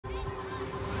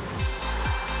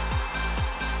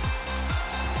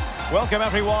Welcome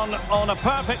everyone on a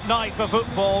perfect night for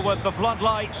football with the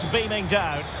floodlights beaming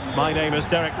down. My name is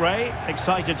Derek Ray,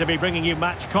 excited to be bringing you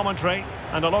match commentary,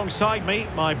 and alongside me,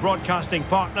 my broadcasting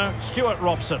partner, Stuart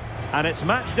Robson. And it's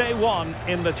match day 1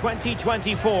 in the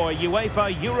 2024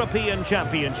 UEFA European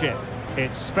Championship.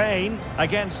 It's Spain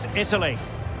against Italy.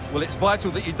 Well, it's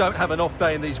vital that you don't have an off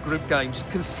day in these group games.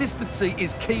 Consistency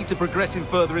is key to progressing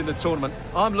further in the tournament.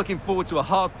 I'm looking forward to a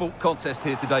hard-fought contest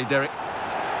here today, Derek.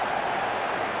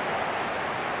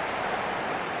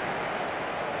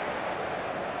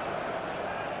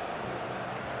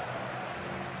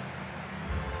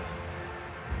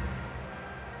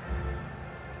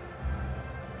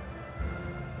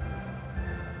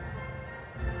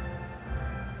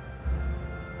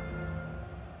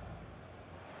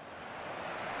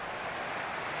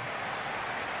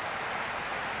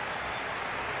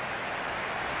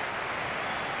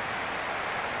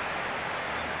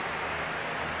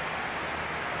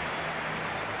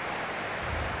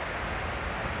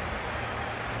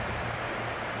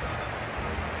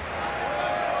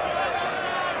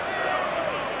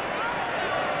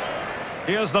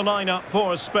 Here's the lineup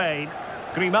for Spain.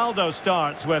 Grimaldo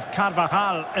starts with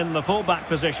Carvajal in the fullback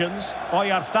positions.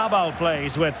 Oyarzabal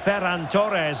plays with Ferran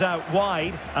Torres out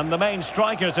wide. And the main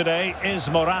striker today is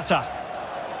Morata.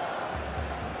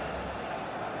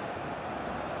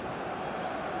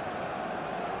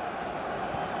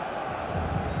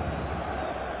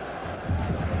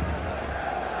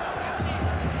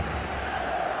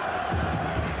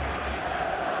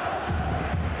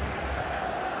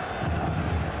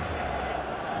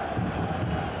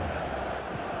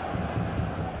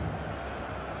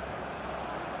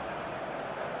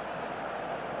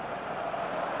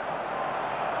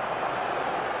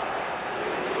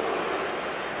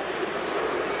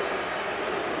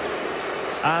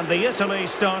 And the Italy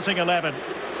starting 11.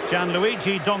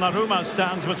 Gianluigi Donnarumma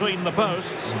stands between the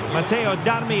posts. Matteo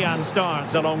Darmian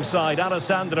starts alongside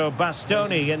Alessandro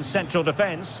Bastoni in central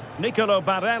defence. Nicolo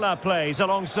Barella plays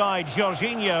alongside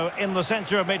Jorginho in the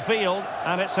centre of midfield.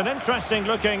 And it's an interesting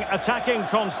looking attacking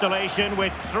constellation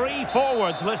with 3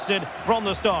 forwards listed from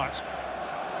the start.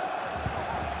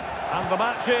 And the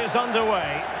match is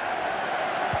underway.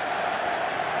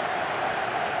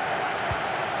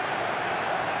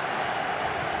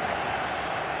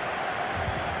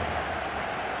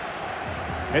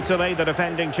 Italy, the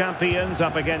defending champions,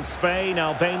 up against Spain,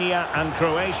 Albania and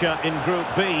Croatia in Group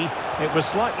B. It was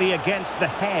slightly against the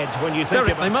head when you think of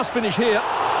it. They must finish here.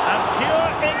 And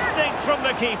pure instinct from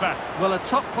the keeper. Well, a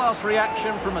top-class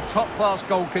reaction from a top-class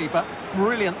goalkeeper.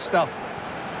 Brilliant stuff.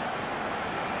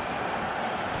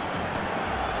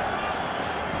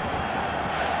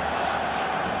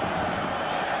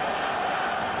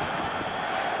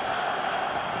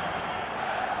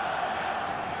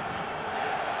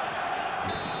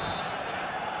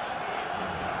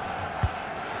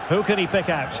 Who can he pick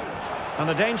out? And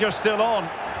the danger's still on.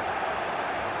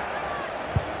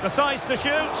 Decides to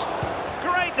shoot.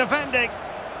 Great defending.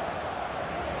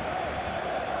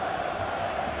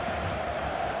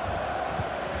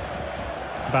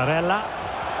 Barella.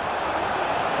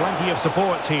 Plenty of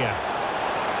support here.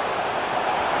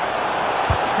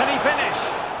 Can he finish?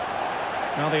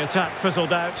 Well, the attack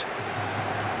fizzled out.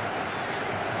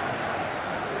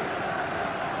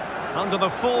 Under the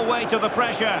full weight of the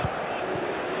pressure.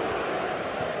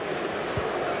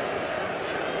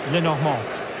 Lenormand.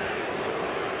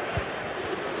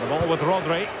 The ball with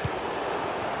Rodri.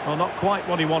 Well, not quite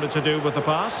what he wanted to do with the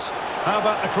pass. How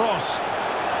about the cross?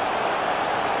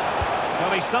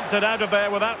 Well, he stumped it out of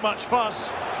there without much fuss.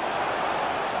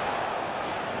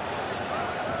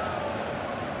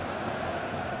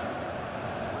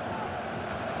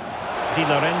 Di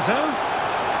Lorenzo.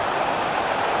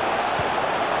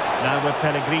 Now with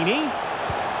Pellegrini.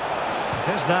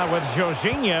 It is now with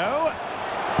Jorginho.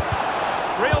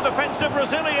 Real defensive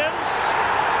resilience.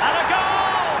 And a goal!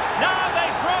 Now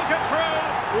they've broken through.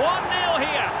 1-0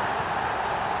 here.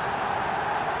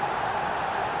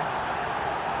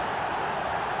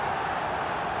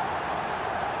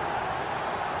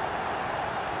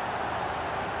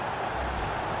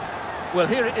 Well,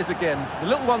 here it is again. The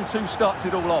little 1-2 starts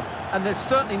it all off. And there's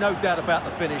certainly no doubt about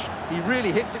the finish. He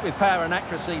really hits it with power and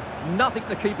accuracy. Nothing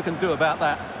the keeper can do about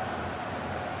that.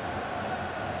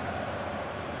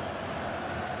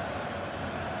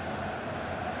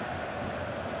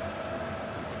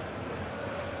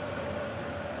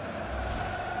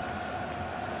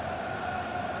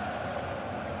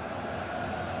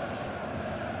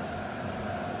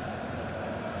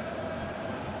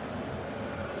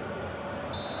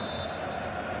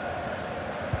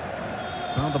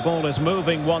 Well, Well, the ball is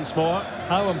moving once more.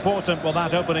 How important will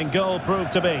that opening goal prove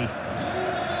to be?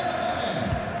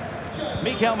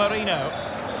 Mikel Merino.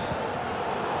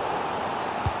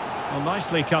 Well,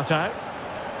 nicely cut out.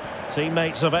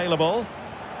 Teammates available.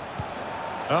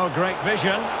 Oh, great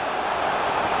vision.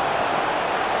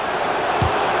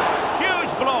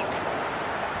 Huge block.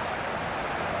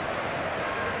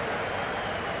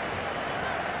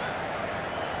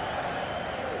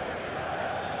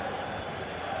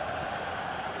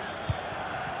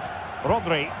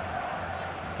 Rodri.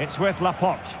 It's with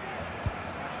Laporte.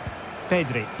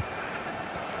 Pedri.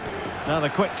 Now the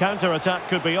quick counter-attack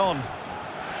could be on.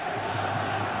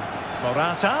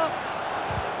 Morata.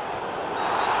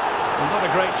 Well, not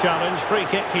a great challenge. Free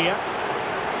kick here.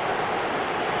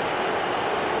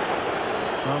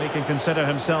 Well, he can consider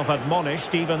himself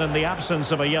admonished even in the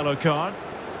absence of a yellow card.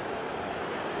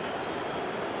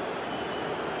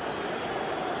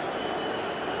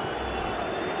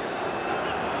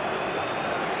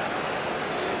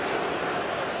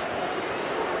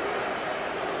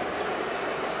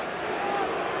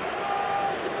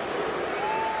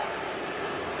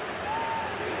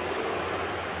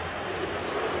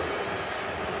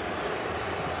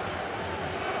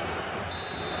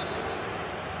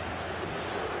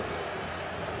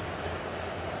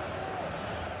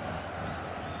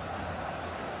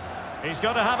 He's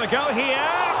got to have a go here.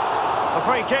 The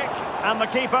free kick, and the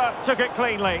keeper took it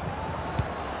cleanly.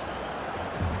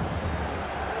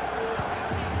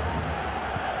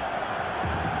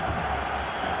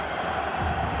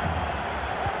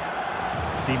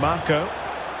 Di Marco.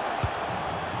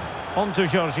 On to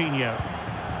Jorginho.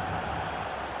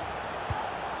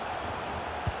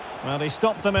 Well, he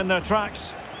stopped them in their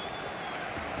tracks.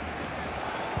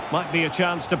 Might be a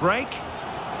chance to break.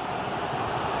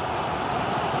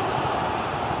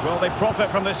 Will they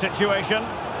profit from this situation?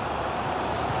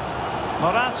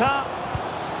 Morata.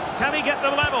 Can he get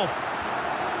them level?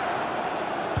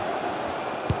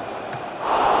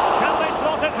 Can they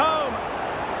slot it home?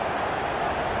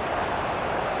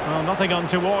 Well, nothing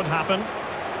untoward happened.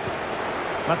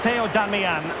 Matteo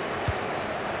Darmian.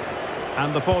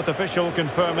 And the fourth official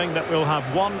confirming that we'll have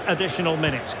one additional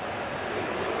minute.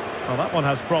 Well, that one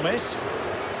has promise.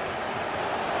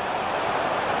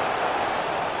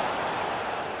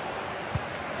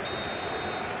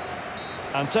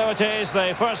 And so it is,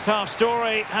 the first half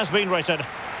story has been written.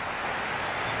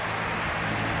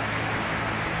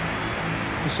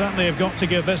 We certainly have got to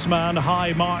give this man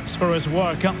high marks for his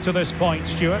work up to this point,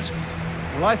 Stuart.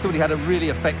 Well, I thought he had a really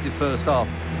effective first half.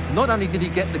 Not only did he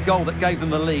get the goal that gave them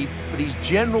the lead, but his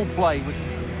general play was...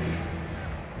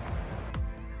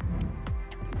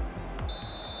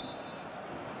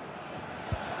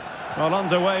 Well,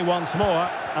 underway once more,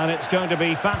 and it's going to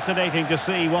be fascinating to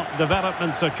see what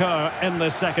developments occur in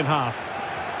this second half.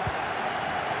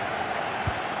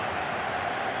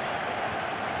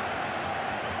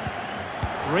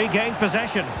 Regained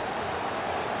possession.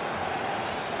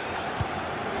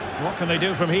 What can they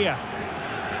do from here?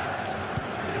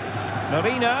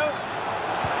 Merino.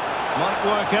 Might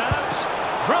work out.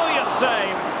 Brilliant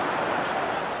save.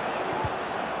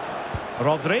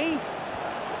 Rodri.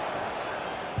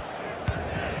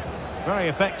 Very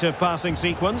effective passing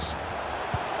sequence.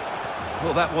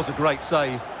 Well, that was a great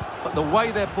save. But the way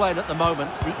they're playing at the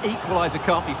moment, the equaliser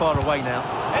can't be far away now.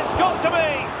 It's got to be!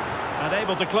 And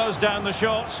able to close down the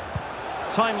shot.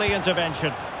 Timely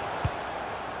intervention.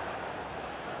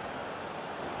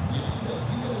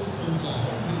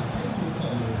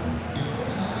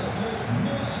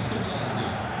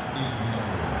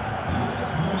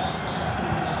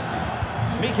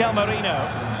 Mikel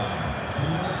Merino.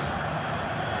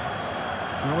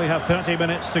 Well, we have 30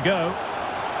 minutes to go.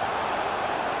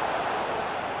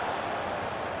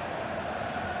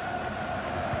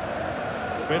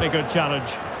 Really good challenge.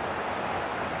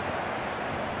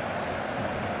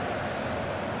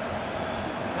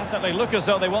 Definitely look as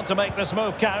though they want to make this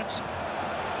move count.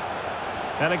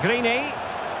 Pellegrini.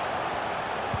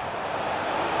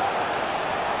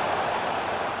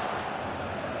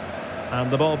 And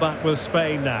the ball back with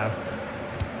Spain now.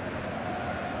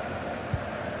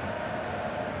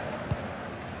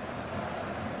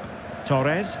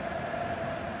 Torres.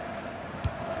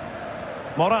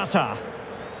 Morata.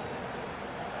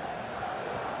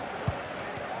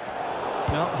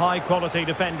 Well, high quality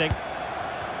defending.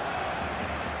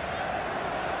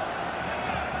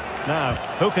 Now,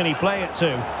 who can he play it to?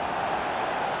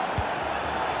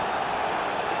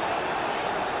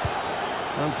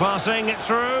 And passing it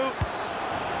through.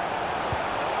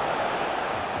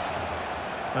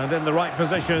 And in the right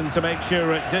position to make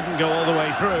sure it didn't go all the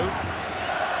way through.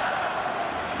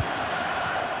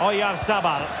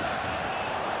 Oyarzabal.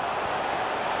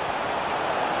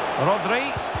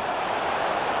 Rodri.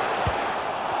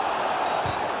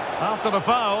 After the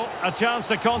foul, a chance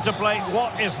to contemplate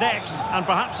what is next, and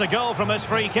perhaps a goal from this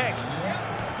free kick.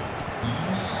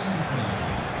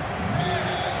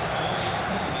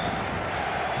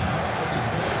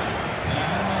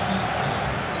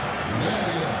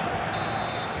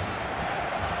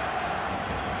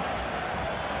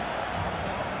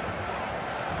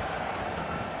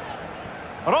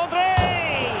 Rodri!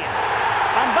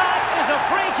 And that is a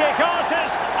free kick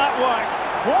artist at work.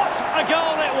 What a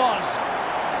goal it was!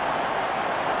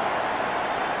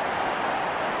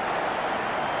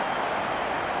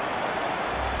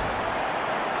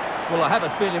 Well, I have a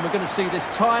feeling we're going to see this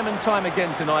time and time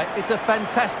again tonight. It's a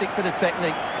fantastic bit of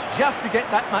technique. Just to get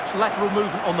that much lateral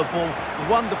movement on the ball.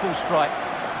 Wonderful strike.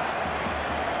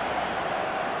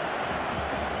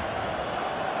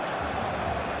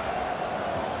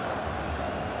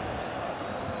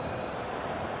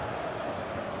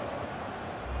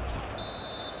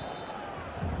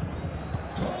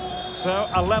 So,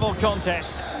 a level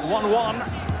contest, 1-1.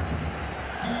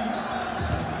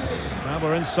 Now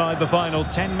we're inside the final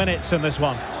 10 minutes in this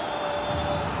one.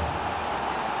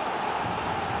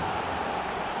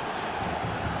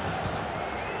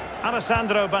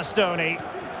 Alessandro Bastoni.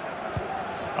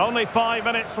 Only 5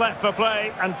 minutes left for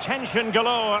play, and tension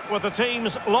galore with the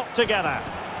teams locked together.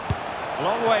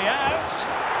 Long way out.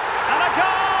 And a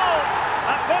goal!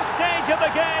 At this stage of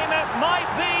the game, it might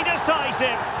be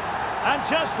decisive. And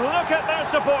just look at their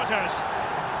supporters.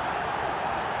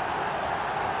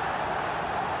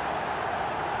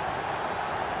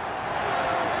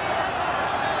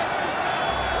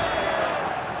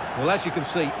 Well, as you can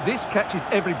see, this catches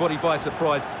everybody by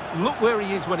surprise. Look where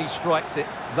he is when he strikes it.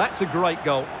 That's a great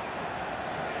goal.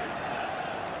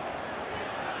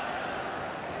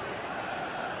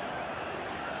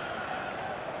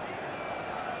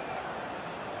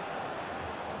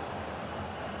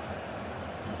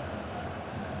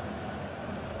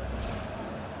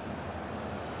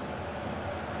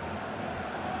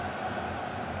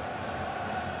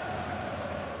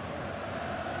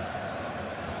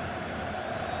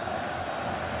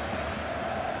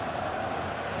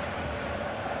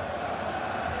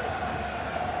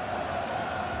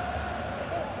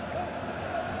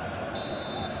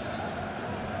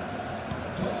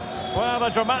 Well,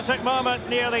 a dramatic moment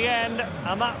near the end,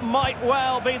 and that might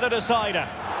well be the decider.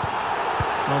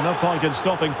 Well, no point in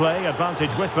stopping play,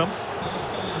 advantage with them.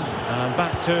 And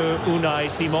back to Unai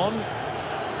Simon.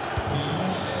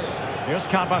 Here's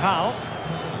Carvajal.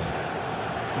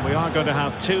 And we are going to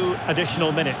have 2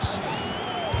 additional minutes.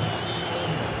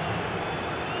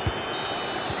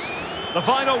 The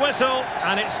final whistle,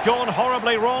 and it's gone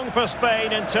horribly wrong for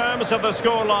Spain in terms of the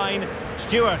scoreline.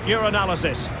 Stuart, your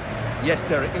analysis. Yes,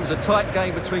 Derek, it was a tight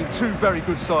game between 2 very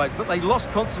good sides, but they lost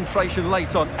concentration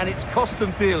late on, and it's cost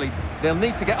them dearly. They'll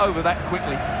need to get over that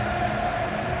quickly.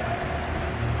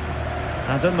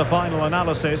 And in the final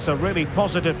analysis, a really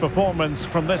positive performance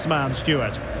from this man,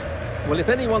 Stuart. Well, if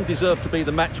anyone deserved to be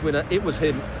the match winner, it was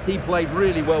him. He played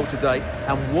really well today,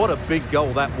 and what a big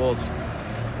goal that was.